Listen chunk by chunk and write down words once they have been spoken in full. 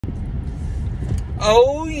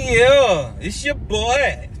Oh yeah, it's your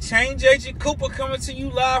boy, Change Agent Cooper, coming to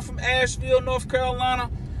you live from Asheville, North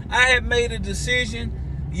Carolina. I had made a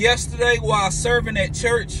decision yesterday while serving at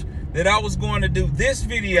church that I was going to do this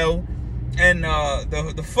video, and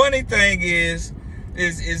the funny thing is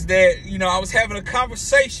that, you know, I was having a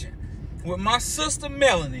conversation with my sister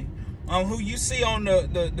Melanie, who you see on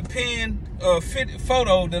the pinned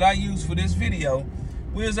photo that I used for this video.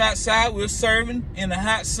 We was outside, we were serving in the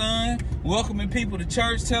hot sun, welcoming people to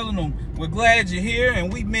church, telling them we're glad you're here,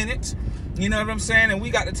 and we meant it. You know what I'm saying? And we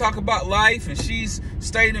got to talk about life, and she's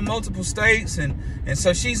stayed in multiple states, and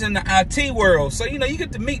so she's in the IT world. So, you know, you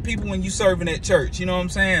get to meet people when you serving at church, you know what I'm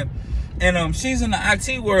saying? And she's in the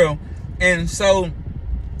IT world, and so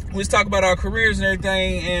we was talking about our careers and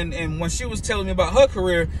everything, and when she was telling me about her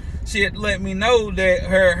career, she had let me know that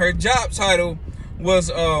her job title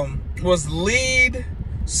was Lead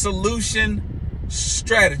Solution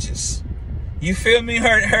Strategist. You feel me?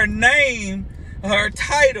 Her name, her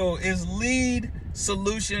title is Lead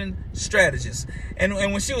Solution Strategist. And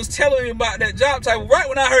when she was telling me about that job title, right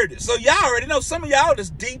when I heard it, so y'all already know, some of y'all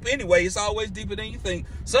just deep anyway. It's always deeper than you think.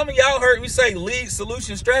 Some of y'all heard me say Lead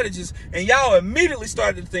Solution Strategist, and y'all immediately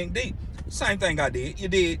started to think deep. Same thing I did. You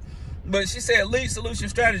did. But she said Lead Solution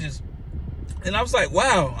Strategist. And I was like,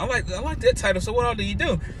 wow, I like that title. So what all do you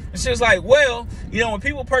do? And she was like, well, you know, when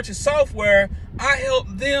people purchase software, I help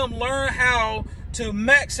them learn how to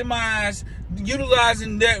maximize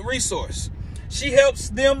utilizing that resource. She helps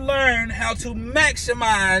them learn how to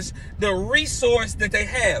maximize the resource that they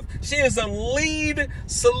have. She is a lead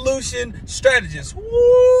solution strategist. Woo-wee!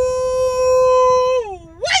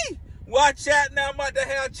 Watch out now, I'm about to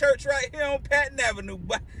have church right here on Patton Avenue.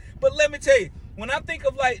 But let me tell you, when I think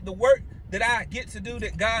of like the work that I get to do,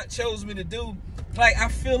 that God chose me to do, like, I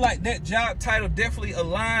feel like that job title definitely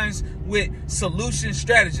aligns with solution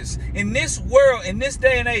strategists. In this world, in this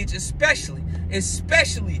day and age, especially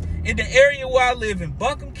in the area where I live in,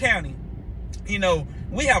 Buncombe County, you know,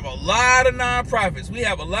 we have a lot of nonprofits. We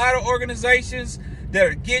have a lot of organizations that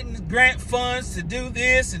are getting grant funds to do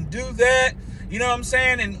this and do that. You know what I'm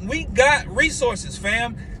saying? And we got resources,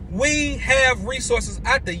 fam. We have resources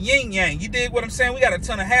at the yin yang. You dig what I'm saying? We got a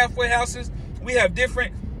ton of halfway houses. We have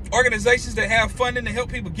different organizations that have funding to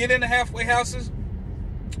help people get into halfway houses.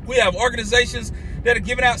 We have organizations that are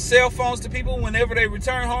giving out cell phones to people whenever they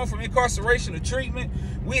return home from incarceration or treatment.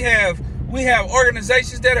 We have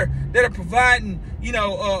organizations that are providing, you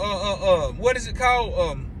know, what is it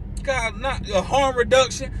called? Not harm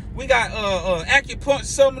reduction. We got acupuncture.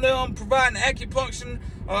 Some of them providing acupuncture.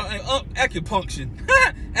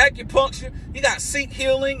 Acupuncture. You got Seek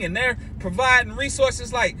Healing, and they're providing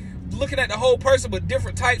resources like looking at the whole person, but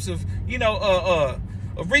different types of, you know,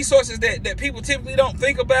 of resources that people typically don't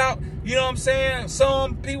think about. You know what I'm saying?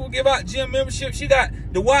 Some people give out gym memberships. You got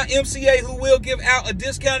the YMCA, who will give out a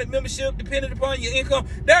discounted membership depending upon your income.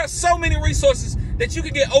 There are so many resources that you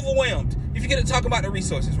can get overwhelmed if you get to talk about the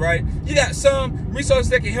resources, right? You got some resources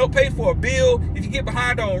that can help pay for a bill if you get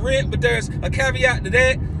behind on rent, but there's a caveat to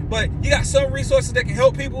that. But you got some resources that can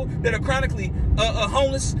help people that are chronically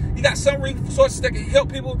homeless. You got some resources that can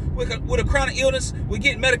help people with a chronic illness, with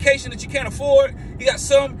getting medication that you can't afford. You got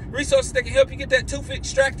some resources that can help you get that tooth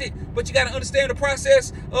extracted, but you got to understand the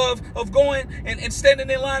process of going and standing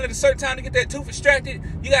in line at a certain time to get that tooth extracted.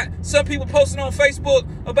 You got some people posting on Facebook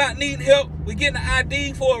about needing help with getting an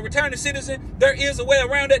ID for a returning citizen. There is a way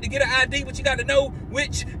around that to get an ID, but you got to know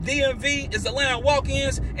which DMV is allowing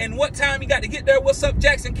walk-ins and what time you got to get there. What's up,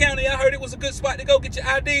 Jackson County? I heard it was a good spot to go get your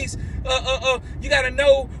IDs. You got to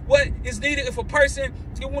know what is needed if a person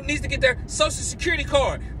needs to get their social security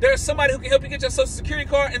card. There's somebody who can help you get your social security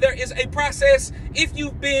card, and there is a process. If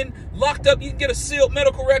you've been locked up, you can get a sealed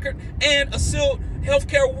medical record, and a sealed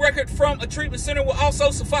healthcare record from a treatment center will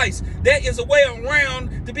also suffice. That is a way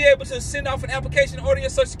around to be able to send off an application and order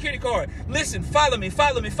your social security card. Listen, follow me.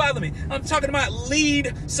 I'm talking about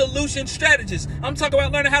lead solution strategists. I'm talking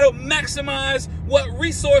about learning how to maximize what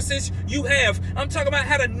resources you have. I'm talking about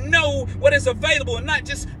how to know what is available, and not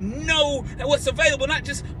just know what's available, not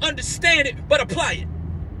just understand it, but apply it.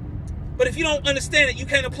 But if you don't understand it, you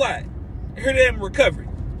can't apply it. Here to recovery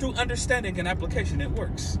through understanding and application, it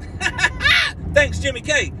works. Thanks, Jimmy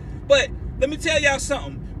K. But let me tell y'all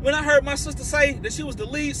something. When I heard my sister say that she was the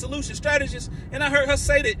lead solution strategist, and I heard her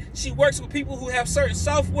say that she works with people who have certain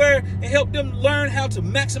software and help them learn how to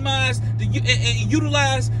maximize and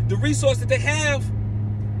utilize the resource that they have,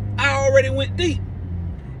 I already went deep.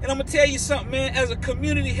 And I'm going to tell you something, man. As a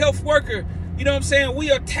community health worker, you know what I'm saying?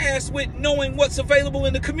 We are tasked with knowing what's available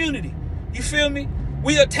in the community. You feel me?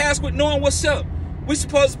 We are tasked with knowing what's up. We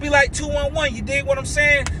supposed to be like 211. You dig what I'm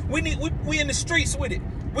saying? We in the streets with it.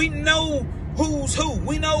 We know who's who.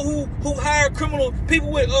 We know who hired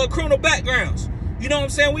people with criminal backgrounds. You know what I'm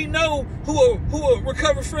saying? We know who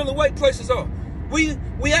recovery-friendly workplaces are. We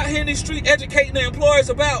out here in the street educating the employers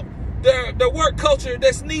about the work culture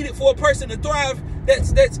that's needed for a person to thrive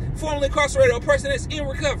that's formerly incarcerated, or a person that's in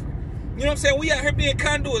recovery. You know what I'm saying? We out here being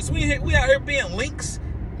conduits. We out here being links,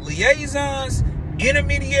 liaisons,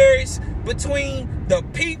 intermediaries between the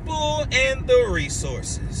people and the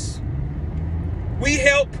resources. We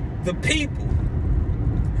help the people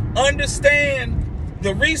understand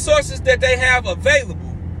the resources that they have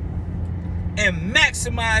available and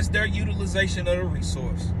maximize their utilization of the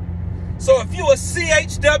resource. So if you a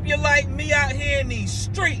CHW like me out here in these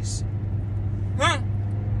streets,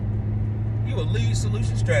 you a Lead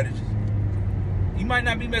Solution Strategist. You might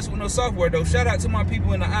not be messing with no software though. Shout out to my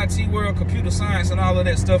people in the IT world, computer science and all of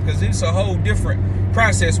that stuff, because it's a whole different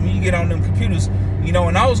process when you get on them computers. You know,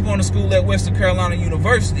 and I was going to school at Western Carolina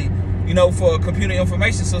University, you know, for computer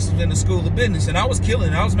information systems in the School of Business, and I was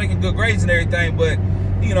killing it. I was making good grades and everything, but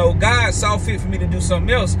you know, God saw fit for me to do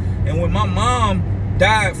something else. And when my mom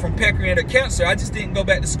died from pancreatic cancer, I just didn't go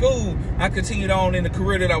back to school. I continued on in the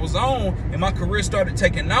career that I was on, and my career started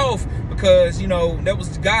taking off because, you know, that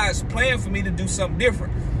was God's plan for me to do something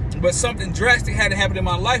different. But something drastic had to happen in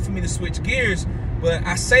my life for me to switch gears. But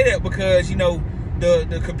I say that because, you know,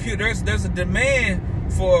 the computer, there's a demand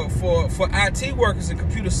for IT workers and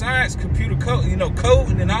computer science, computer code, you know,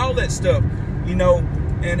 coding and all that stuff, you know.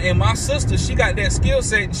 And my sister, she got that skill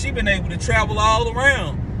set, and she been able to travel all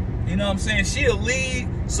around. You know what I'm saying? She a Lead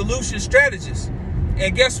Solution Strategist.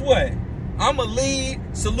 And guess what? I'm a Lead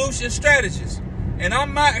Solution Strategist. And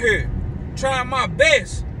I'm out here trying my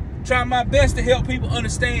best to help people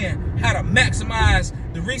understand how to maximize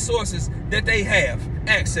the resources that they have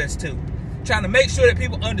access to. Trying to make sure that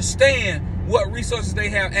people understand what resources they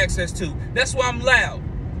have access to. That's why I'm loud.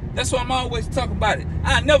 That's why I'm always talking about it.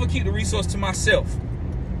 I never keep the resource to myself.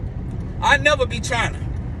 I never be trying to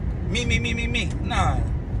me. Nah,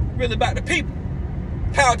 really about the people.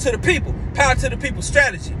 Power to the people. Power to the people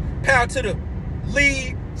strategy. Power to the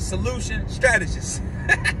Lead Solution Strategist.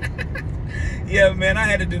 Yeah, man, I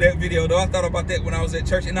had to do that video though. I thought about that when I was at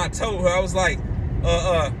church, and I told her, I was like,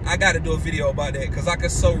 I got to do a video about that because I can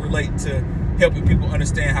so relate to helping people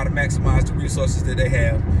understand how to maximize the resources that they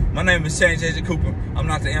have. My name is Change Agent Cooper. I'm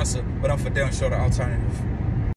not the answer, but I'm for damn sure the alternative.